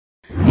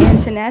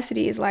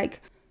tenacity is like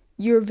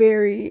you're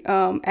very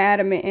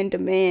adamant and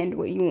demand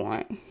what you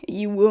want.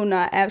 You will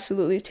not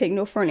absolutely take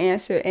no for an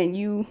answer, and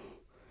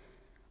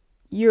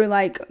you're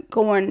like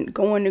going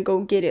to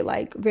go get it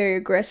like very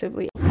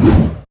aggressively.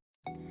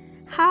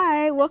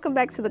 Hi, welcome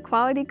back to the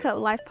Quality Cup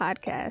Life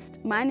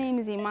podcast. My name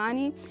is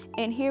Imani,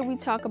 and here we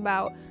talk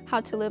about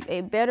how to live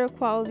a better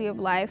quality of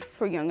life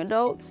for young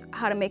adults,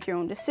 how to make your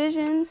own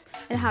decisions,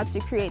 and how to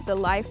create the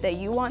life that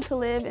you want to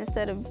live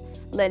instead of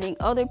letting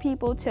other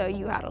people tell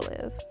you how to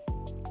live.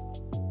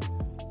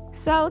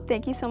 So,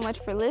 thank you so much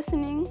for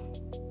listening,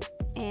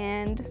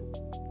 and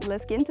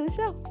let's get into the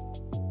show.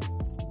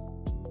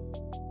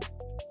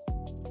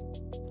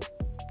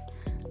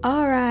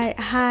 All right.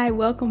 Hi,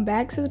 welcome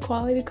back to the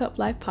Quality Cup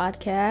Life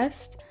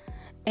podcast.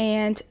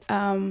 And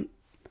so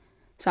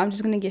I'm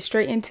just going to get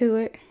straight into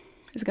it.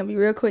 It's going to be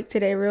real quick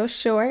today, real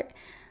short,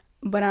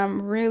 but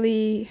I'm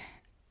really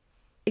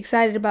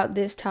excited about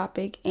this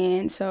topic.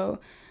 And so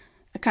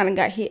I kind of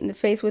got hit in the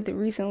face with it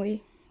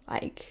recently.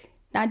 Like,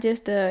 not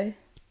just a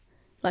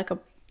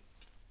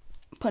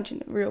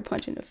real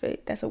punch in the face.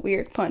 That's a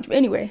weird punch. But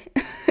anyway,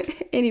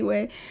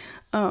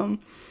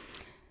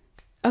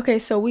 okay,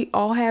 so we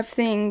all have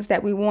things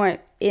that we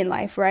want in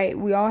life, right?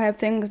 We all have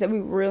things that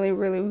we really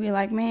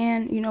like,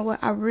 man, you know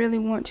what? I really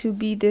want to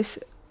be this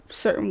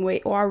certain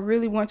way, or I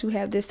really want to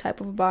have this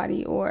type of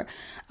body, or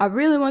I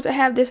really want to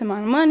have this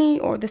amount of money,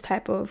 or this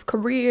type of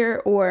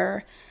career,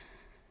 or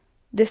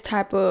this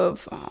type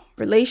of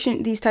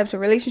these types of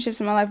relationships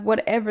in my life,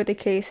 whatever the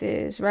case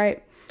is,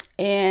 right?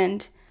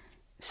 And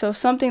so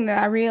something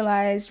that I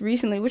realized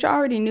recently, which I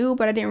already knew,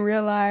 but I didn't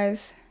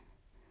realize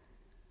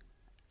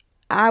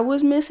I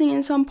was missing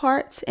in some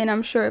parts, and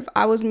I'm sure if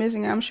I was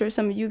missing, I'm sure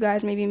some of you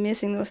guys may be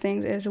missing those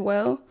things as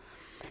well.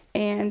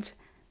 And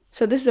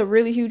so this is a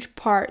really huge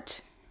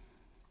part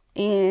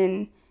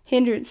in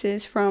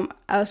hindrances from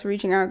us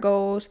reaching our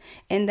goals,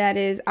 and that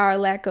is our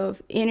lack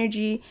of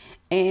energy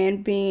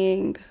and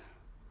being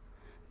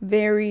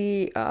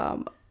very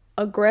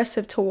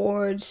aggressive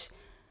towards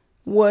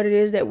what it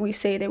is that we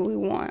say that we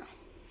want.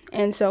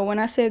 And so when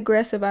I say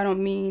aggressive, I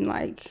don't mean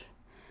like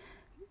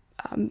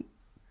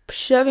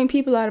shoving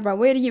people out of our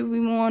way to get what we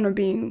want, or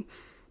being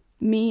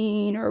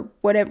mean or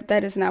whatever.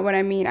 That is not what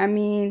I mean. I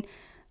mean,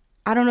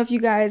 I don't know if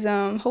you guys,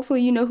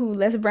 hopefully you know who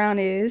Les Brown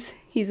is.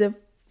 He's a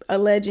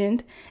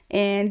legend,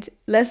 and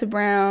Les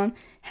Brown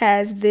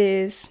has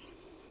this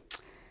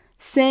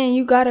saying,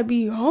 you gotta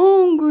be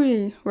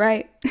hungry,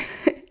 right?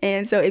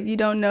 And so if you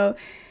don't know,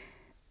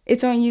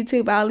 it's on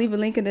YouTube. I'll leave a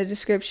link in the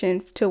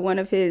description to one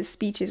of his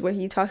speeches where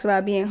he talks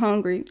about being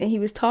hungry, and he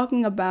was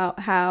talking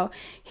about how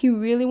he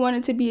really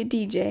wanted to be a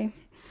DJ.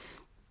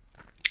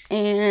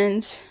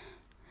 And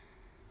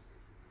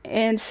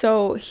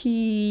so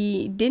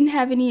he didn't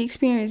have any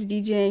experience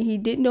DJing. He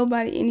didn't know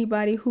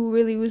anybody who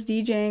really was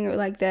DJing or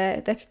like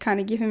that could kind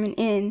of give him an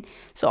in.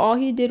 So all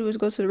he did was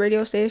go to the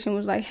radio station,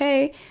 was like,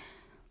 hey,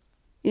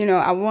 you know,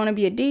 I want to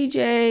be a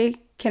DJ.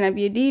 Can I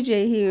be a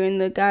DJ here?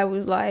 And the guy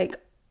was like,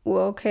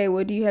 well, okay,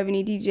 well, do you have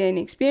any DJing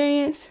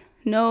experience?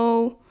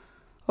 No.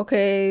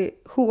 Okay,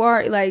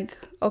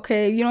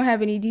 okay, if you don't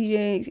have any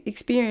DJ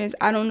experience,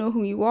 I don't know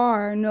who you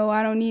are. No,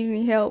 I don't need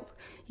any help.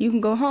 You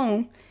can go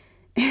home.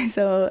 And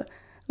so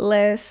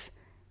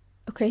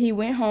he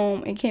went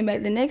home and came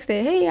back the next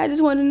day. Hey, I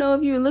just wanted to know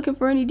if you were looking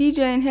for any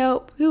DJing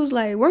help. He was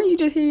like, weren't you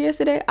just here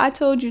yesterday? I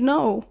told you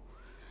no.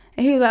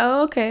 And he was like,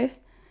 oh, okay.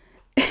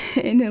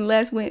 And then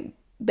Les went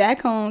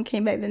back home,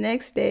 came back the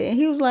next day, and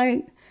he was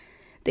like,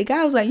 the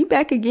guy was like, you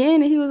back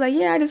again? And he was like,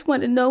 yeah, I just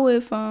wanted to know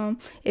if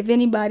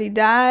anybody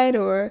died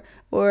or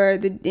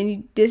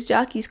any disc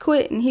jockeys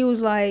quit. And he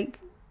was like,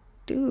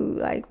 dude,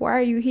 like, why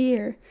are you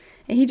here?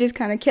 And he just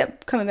kind of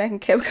kept coming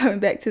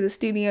back to the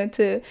studio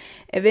until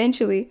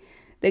eventually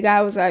the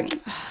guy was like,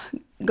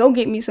 go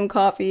get me some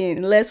coffee.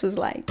 And Les was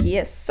like,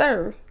 yes,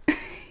 sir.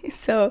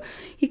 So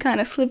he kind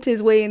of slipped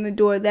his way in the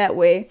door that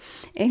way,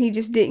 and he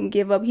just didn't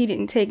give up. He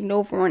didn't take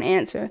no for an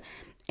answer.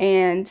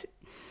 And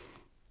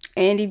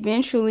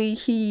eventually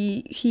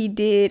he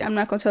did, I'm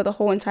not going to tell the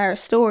whole entire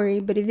story,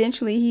 but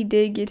eventually he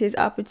did get his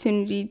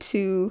opportunity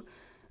to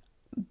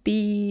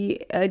be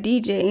a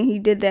DJ. And he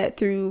did that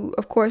through,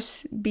 of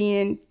course,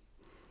 being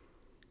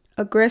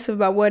aggressive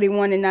about what he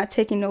wanted, not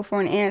taking no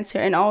for an answer.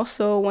 And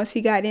also, once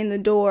he got in the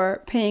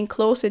door, paying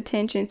close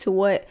attention to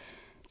what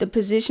the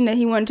position that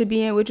he wanted to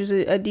be in, which was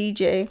a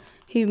DJ.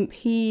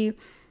 He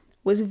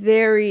was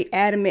very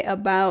adamant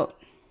about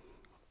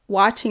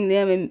watching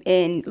them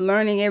and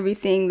learning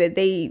everything that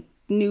they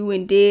knew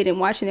and did, and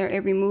watching their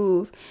every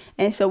move.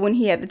 And so when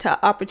he had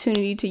the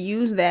opportunity to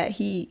use that,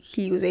 he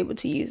was able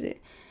to use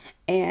it.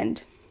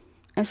 And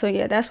so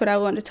yeah, that's what I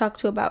wanted to talk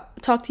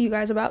to you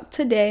guys about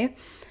today.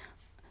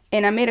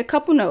 And I made a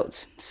couple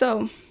notes.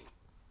 So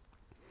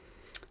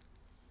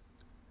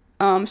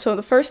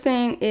the first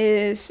thing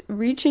is,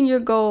 reaching your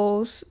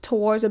goals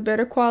towards a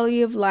better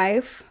quality of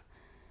life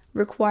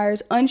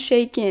requires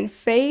unshaken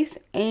faith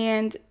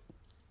and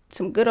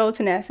some good old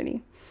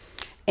tenacity.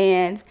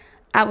 And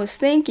I was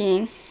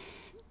thinking,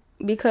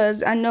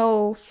 because I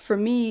know for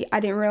me, I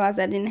didn't realize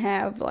I didn't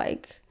have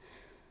like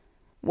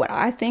what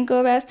I think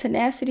of as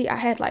tenacity, I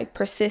had like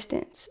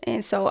persistence.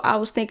 And so I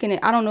was thinking,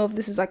 I don't know if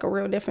this is like a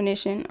real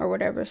definition or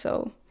whatever.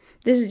 So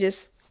this is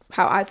just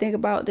how I think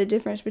about the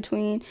difference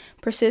between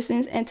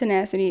persistence and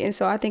tenacity. And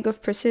so I think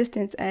of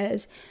persistence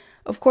as,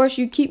 of course,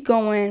 you keep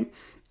going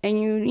and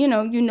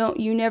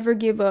you never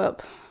give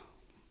up,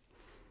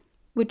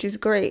 which is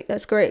great.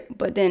 That's great.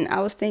 But then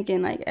I was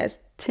thinking like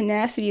as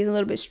tenacity is a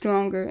little bit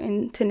stronger,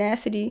 and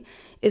tenacity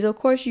is, of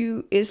course,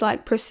 is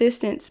like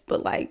persistence,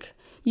 but like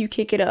you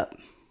kick it up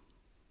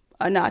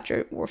a notch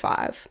or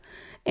 5.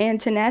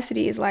 And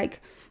tenacity is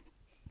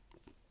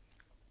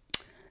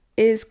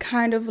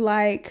kind of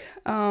like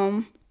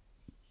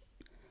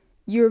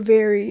you're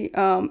very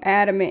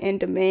adamant and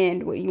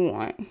demand what you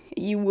want.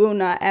 You will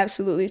not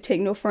absolutely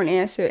take no for an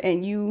answer,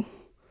 and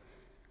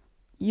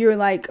you're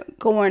like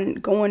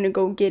going to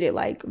go get it,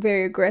 like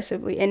very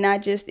aggressively, and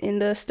not just in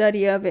the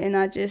study of it, and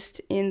not just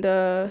in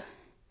the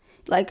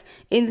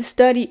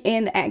study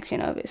and the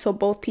action of it. So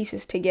both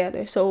pieces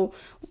together. So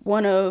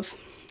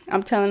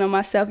I'm telling on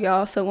myself,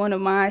 y'all. So one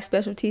of my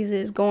specialties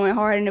is going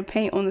hard in the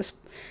paint on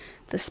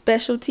the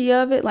specialty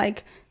of it,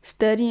 like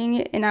studying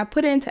it, and I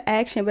put it into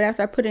action.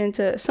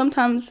 But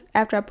sometimes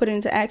after I put it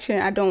into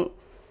action, I don't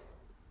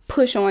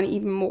push on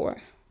even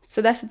more.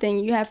 So that's the thing.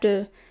 You have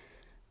to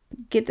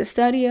get the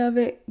study of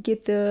it,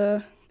 get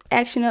the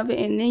action of it,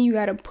 and then you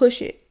got to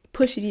push it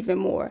even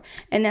more.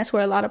 And that's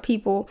where a lot of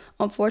people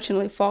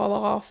unfortunately fall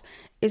off,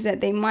 is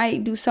that they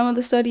might do some of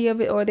the study of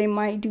it, or they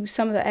might do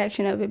some of the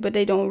action of it, but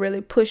they don't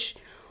really push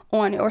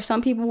on it. Or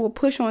some people will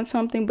push on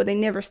something, but they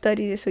never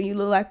studied it, so you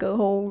look like a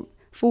whole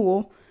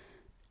fool.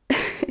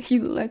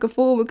 You look like a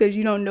fool because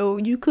you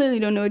clearly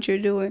don't know what you're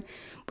doing,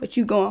 but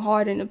you going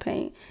hard in the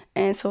paint.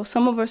 And so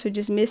some of us are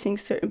just missing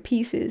certain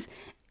pieces,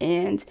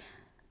 and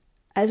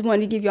I just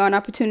wanted to give y'all an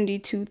opportunity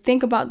to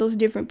think about those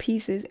different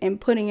pieces and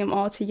putting them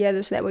all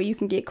together, so that way you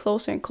can get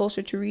closer and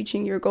closer to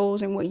reaching your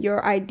goals and what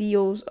your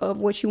ideals of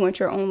what you want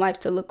your own life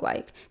to look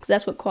like. Because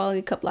that's what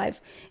Quality Cup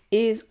Life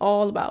is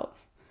all about.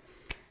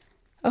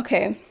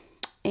 Okay,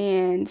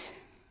 and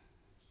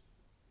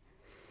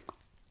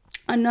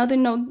another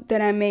note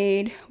that I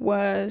made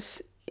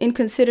was, in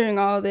considering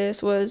all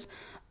this, was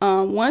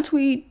once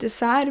we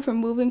decided from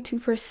moving to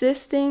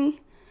persisting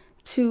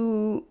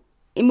to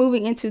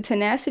moving into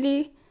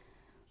tenacity,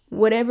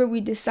 whatever we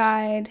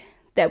decide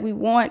that we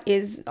want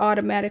is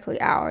automatically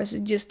ours.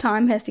 It just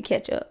time has to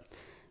catch up,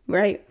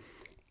 right?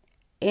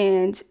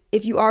 And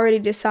if you already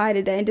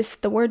decided that, and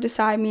the word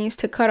decide means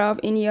to cut off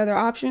any other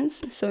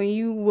options, so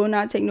you will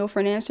not take no for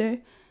an answer,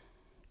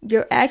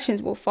 your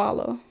actions will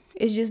follow.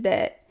 It's just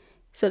that.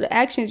 So the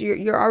actions,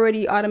 you're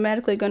already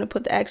automatically going to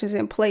put the actions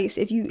in place.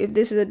 If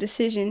this is a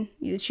decision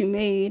that you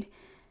made,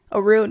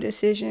 a real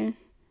decision,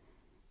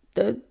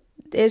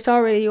 it's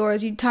already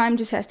yours. Time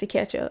just has to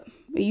catch up.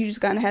 You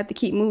just gonna have to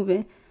keep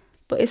moving,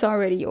 but it's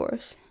already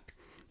yours.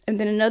 And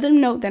then another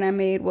note that I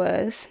made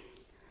was,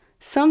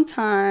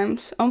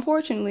 sometimes,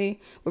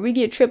 unfortunately, where we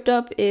get tripped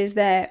up is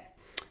that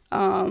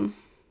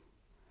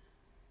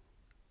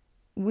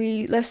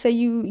let's say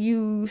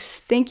you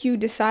think you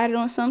decided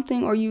on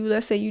something, or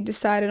let's say you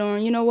decided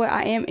on, you know what,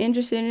 I am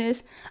interested in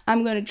this.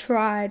 I'm gonna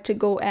try to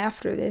go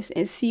after this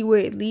and see where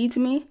it leads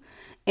me.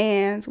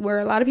 And where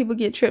a lot of people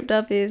get tripped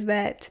up is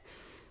that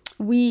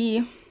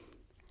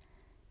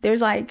there's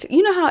like,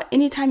 you know how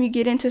anytime you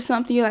get into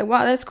something, you're like,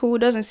 wow, that's cool. It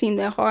doesn't seem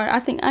that hard. I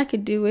think I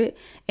could do it.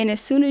 And as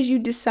soon as you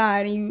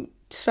decide and you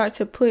start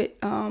to put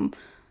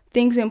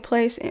things in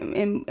place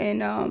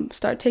and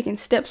start taking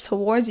steps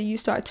towards it, you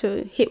start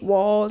to hit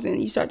walls, and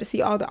you start to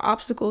see all the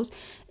obstacles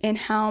and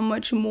how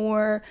much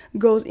more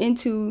goes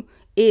into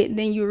it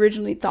than you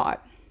originally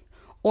thought.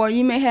 Or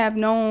you may have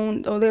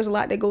known, there's a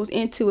lot that goes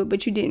into it,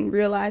 but you didn't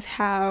realize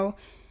how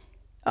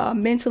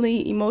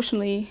mentally,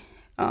 emotionally,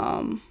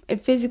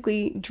 and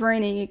physically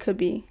draining it could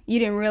be. You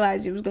didn't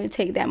realize it was going to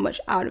take that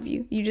much out of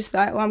you. You just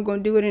thought, I'm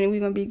going to do it and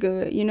we're going to be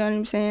good. You know what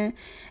I'm saying?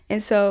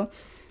 And so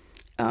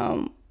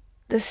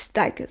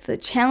the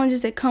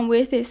challenges that come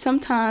with it,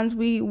 sometimes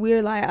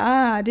we're like,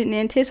 I didn't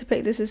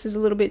anticipate this. This is a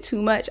little bit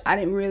too much. I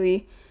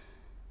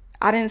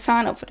didn't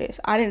sign up for this.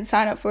 I didn't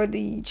sign up for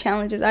the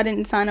challenges. I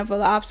didn't sign up for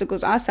the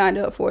obstacles. I signed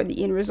up for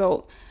the end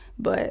result.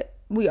 But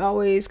we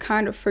always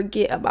kind of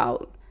forget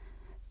about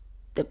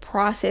the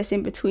process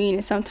in between,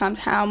 and sometimes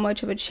how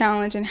much of a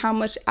challenge and how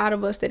much out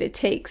of us that it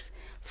takes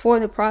for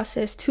the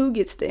process to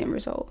get to the end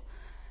result.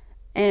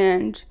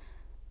 And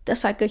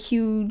that's like a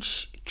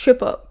huge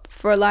trip up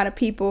for a lot of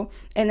people.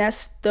 And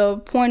that's the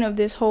point of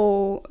this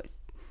whole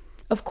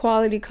of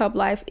Quality Cup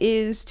Life,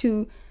 is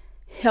to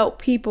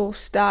help people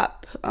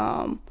stop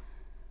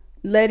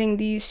letting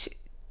these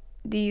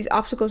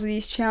obstacles,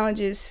 these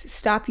challenges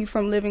stop you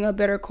from living a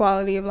better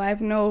quality of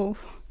life. No,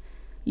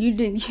 you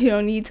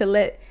don't need to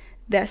let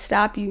that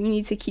stop you. You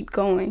need to keep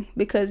going,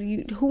 because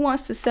who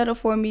wants to settle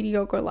for a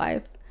mediocre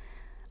life?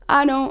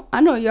 I don't.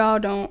 I know y'all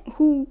don't.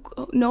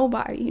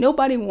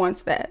 Nobody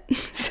wants that.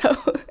 So,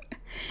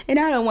 and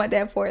I don't want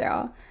that for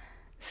y'all.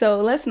 So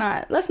let's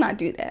not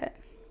do that.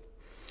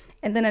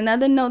 And then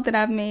another note that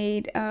I've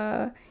made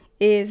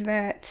is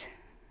that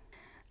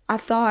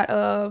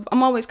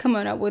I'm always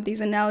coming up with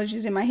these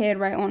analogies in my head,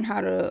 right, on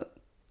how to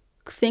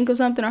think of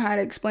something or how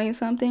to explain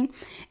something.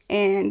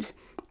 And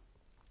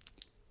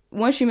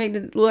once you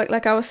make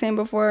like I was saying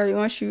before,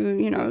 once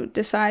you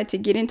decide to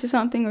get into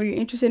something or you're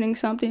interested in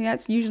something,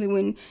 that's usually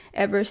when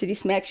adversity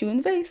smacks you in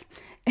the face.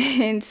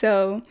 And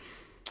so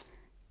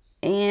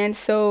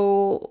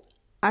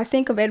I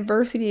think of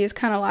adversity as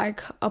kind of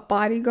like a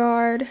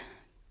bodyguard.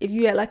 If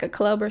you had like a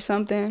club or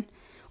something,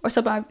 or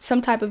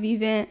some type of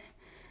event,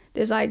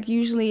 there's like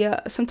usually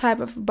some type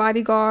of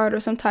bodyguard or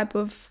some type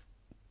of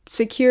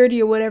security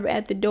or whatever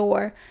at the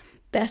door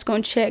that's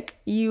going to check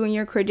you and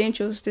your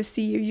credentials to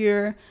see if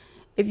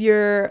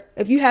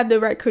you have the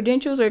right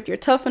credentials or if you're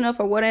tough enough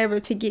or whatever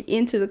to get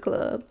into the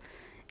club.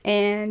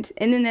 And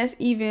then that's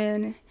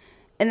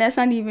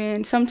not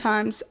even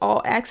sometimes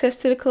all access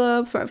to the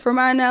club. For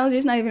my analogy,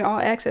 it's not even all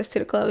access to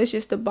the club. It's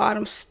just the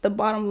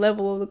bottom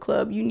level of the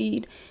club. You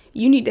need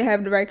to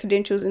have the right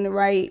credentials and the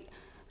right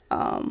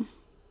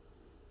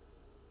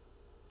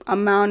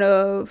amount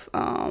of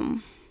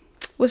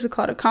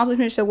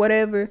accomplishments or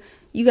whatever.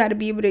 You got to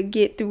be able to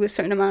get through a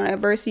certain amount of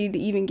adversity to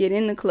even get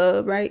in the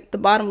club, right? The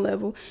bottom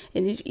level.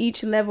 And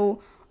each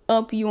level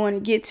up you want to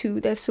get to,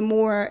 that's some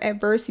more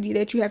adversity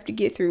that you have to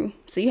get through.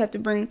 So you have to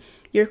bring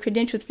your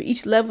credentials for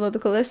each level of the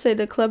club. Let's say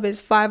the club is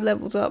 5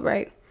 levels up,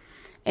 right?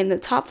 And the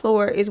top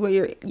floor is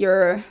where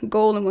your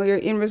goal and where your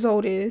end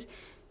result is.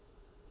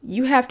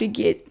 You have to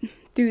get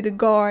through the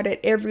guard at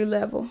every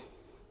level.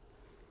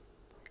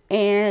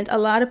 And a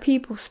lot of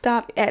people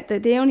stop they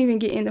don't even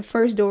get in the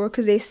first door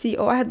because they see,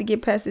 I have to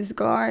get past this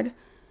guard.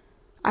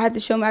 I have to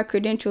show my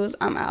credentials.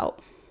 I'm out.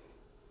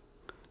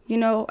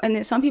 And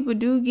then some people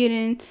do get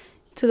in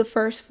to the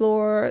first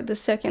floor, the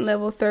second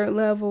level, third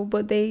level,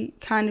 but they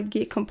kind of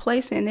get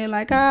complacent. They're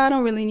like, I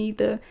don't really need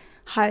the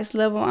highest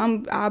level.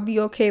 I'll be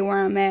okay where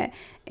I'm at.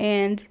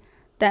 And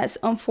that's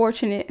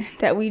unfortunate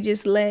that we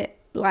just let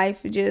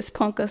life just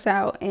punk us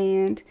out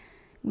and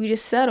we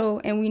just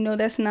settle, and we know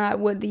that's not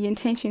what the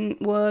intention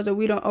was, or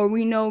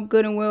we know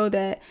good and well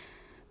that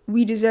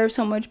we deserve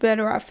so much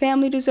better, our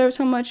family deserves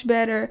so much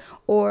better,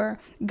 or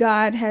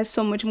God has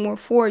so much more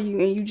for you,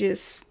 and you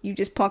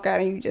just punk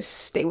out and you just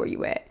stay where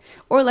you at.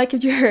 Or like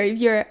if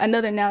you're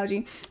another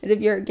analogy is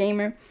if you're a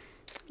gamer,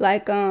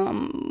 like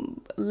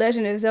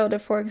Legend of Zelda,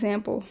 for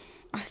example.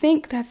 I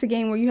think that's the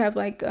game where you have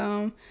like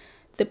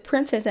the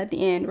princess at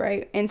the end,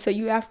 right? And so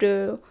you have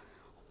to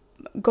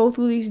go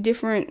through these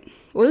different,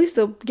 or at least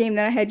the game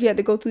that I had, you had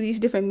to go through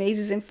these different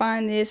mazes and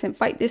find this and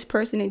fight this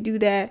person and do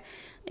that.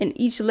 And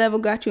each level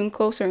got you in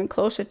closer and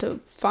closer to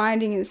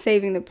finding and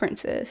saving the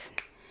princess.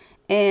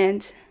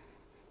 And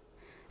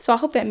so I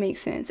hope that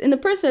makes sense. And the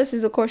princess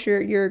is, of course,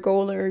 your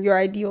goal or your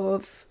ideal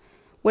of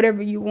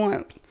whatever you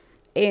want.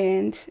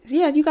 And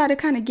yeah, you got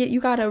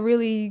to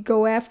really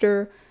go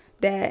after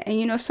that.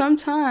 And,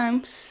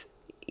 sometimes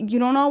you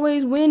don't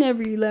always win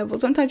every level.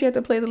 Sometimes you have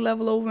to play the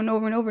level over and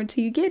over and over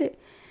until you get it.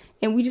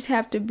 And we just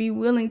have to be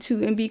willing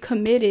to and be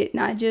committed,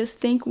 not just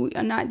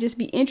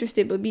be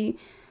interested, but be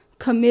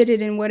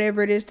committed in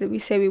whatever it is that we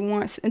say we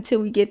want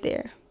until we get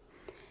there.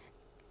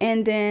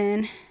 And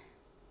then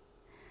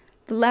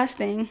the last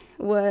thing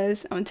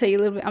was, I'm going to tell you a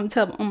little bit, I'm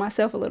telling on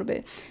myself a little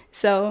bit.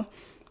 So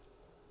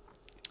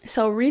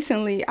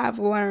recently I've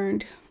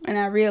learned and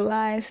I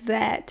realized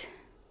that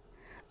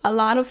a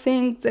lot of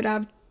things that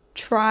I've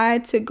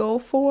tried to go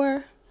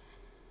for,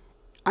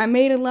 I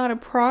made a lot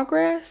of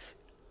progress.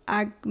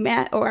 I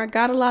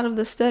got a lot of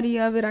the study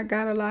of it. I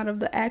got a lot of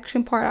the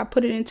action part. I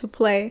put it into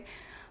play.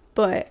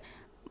 But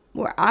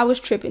where I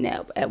was tripping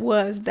at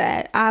was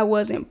that I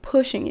wasn't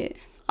pushing it.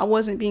 I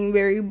wasn't being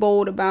very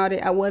bold about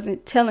it. I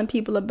wasn't telling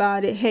people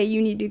about it. Hey,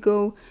 you need to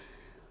go.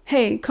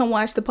 Hey, come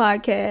watch the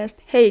podcast.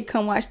 Hey,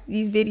 come watch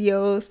these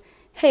videos.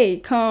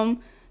 Hey,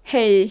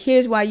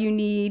 here's why you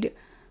need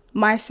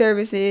my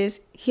services.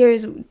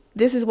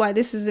 This is why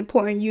this is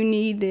important. You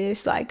need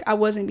this. Like, I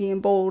wasn't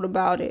being bold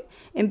about it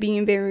and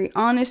being very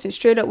honest and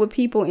straight up with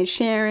people and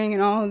sharing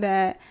and all of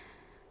that.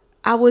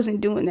 I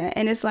wasn't doing that.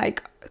 And it's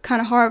like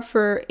kind of hard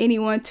for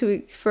anyone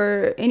to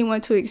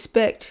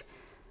expect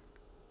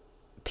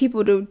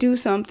people to do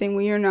something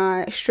when you're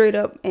not straight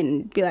up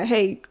and be like,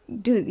 hey,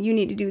 you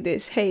need to do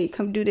this. Hey,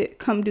 come do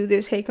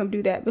this. Hey, come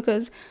do that.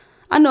 Because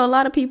I know a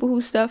lot of people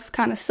whose stuff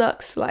kind of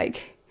sucks,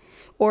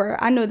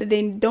 or I know that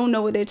they don't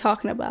know what they're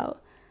talking about.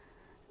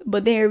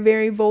 But they are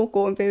very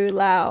vocal and very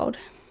loud.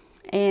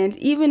 And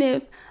even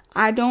if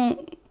I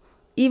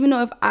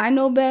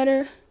know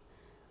better,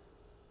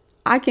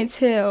 I can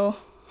tell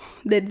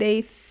that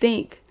they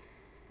think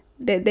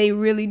that they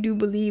really do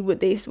believe what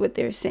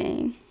they're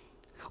saying.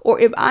 Or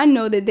if I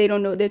know that they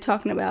don't know what they're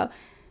talking about,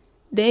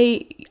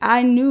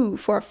 I knew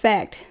for a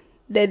fact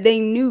that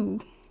they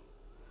knew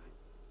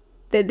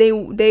that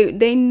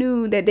they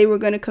knew that they were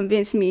going to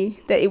convince me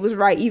that it was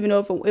right, even though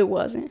if it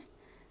wasn't.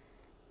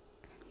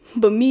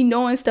 But me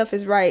knowing stuff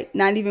is right,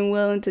 not even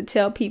willing to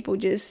tell people,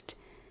 it's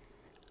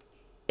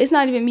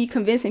not even me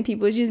convincing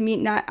people. It's just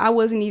I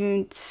wasn't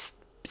even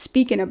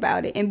speaking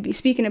about it and be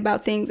speaking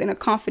about things in a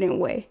confident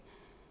way.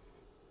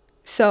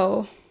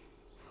 So,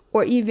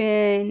 or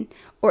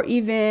or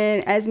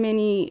even as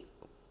many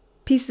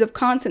pieces of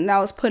content that I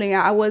was putting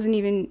out. I wasn't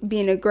even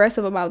being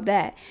aggressive about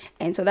that.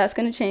 And so that's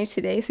going to change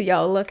today. So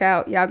y'all look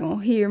out. Y'all going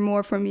to hear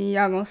more from me.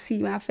 Y'all going to see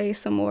my face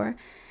some more.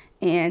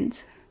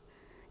 And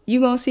you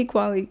going to see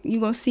quality. You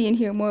going to see and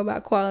hear more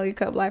about Quality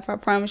Cup Life. I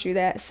promise you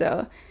that.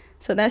 So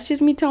that's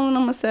just me telling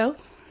on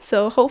myself.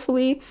 So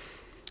hopefully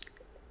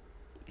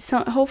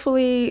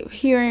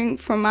hearing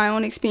from my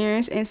own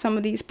experience and some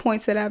of these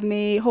points that I've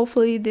made,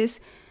 hopefully this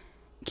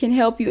can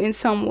help you in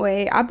some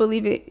way. I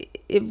believe it.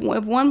 If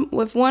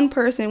one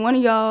person, one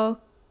of y'all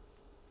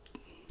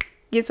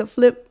gets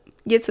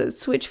a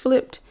switch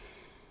flipped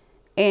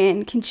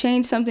and can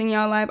change something in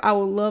y'all life, I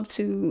would love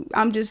to.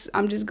 I'm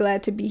just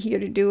glad to be here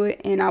to do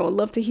it, and I would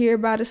love to hear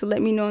about it. So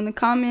let me know in the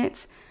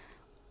comments.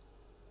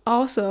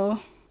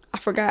 Also, I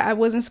forgot I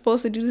wasn't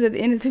supposed to do this at the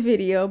end of the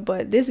video,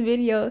 but this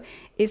video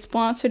is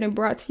sponsored and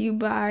brought to you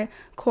by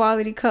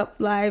Quality Cup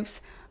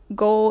Life's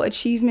Goal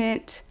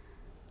Achievement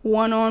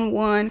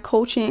one-on-one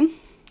coaching.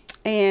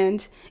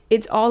 And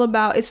it's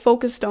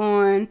focused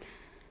on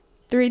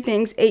 3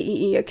 things: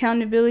 AEE,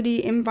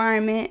 accountability,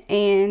 environment,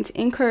 and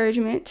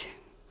encouragement.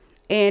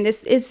 And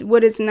it's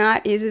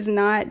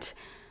not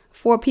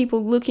for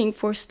people looking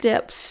for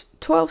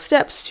 12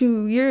 steps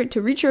to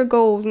reach your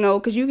goals. No,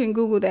 because you can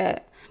Google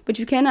that, but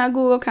you cannot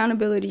Google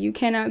accountability, you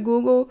cannot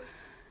Google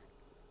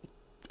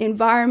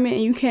environment,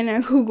 and you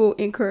cannot Google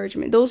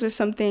encouragement. Those are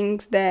some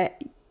things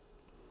that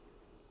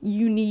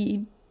you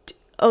need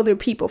other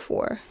people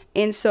for.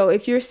 And so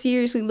if you're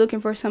seriously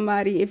looking for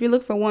somebody, if you're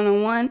looking for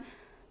one-on-one,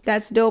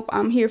 that's dope.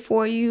 I'm here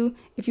for you.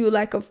 If you're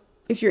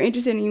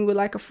interested and you would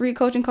like a free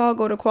coaching call,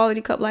 go to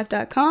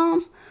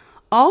qualitycuplife.com.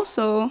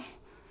 Also,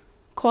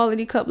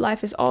 Quality Cup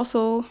Life is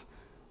also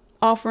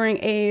offering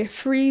a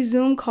free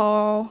Zoom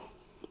call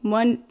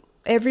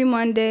every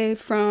Monday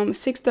from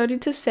 6:30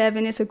 to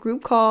 7. It's a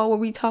group call where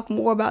we talk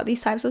more about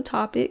these types of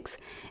topics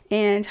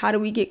and how do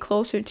we get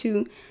closer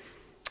to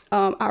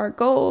our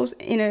goals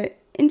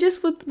and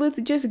just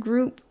with just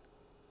group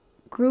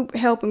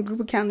help and group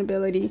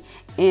accountability.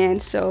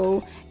 And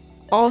so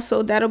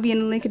also that'll be in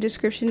the link in the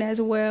description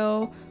as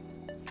well,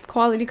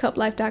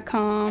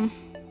 qualitycuplife.com,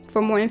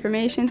 for more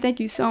information. Thank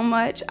you so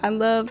much. I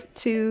love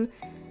to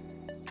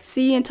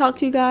see and talk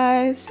to you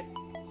guys,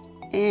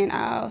 and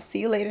I'll see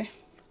you later.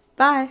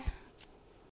 Bye.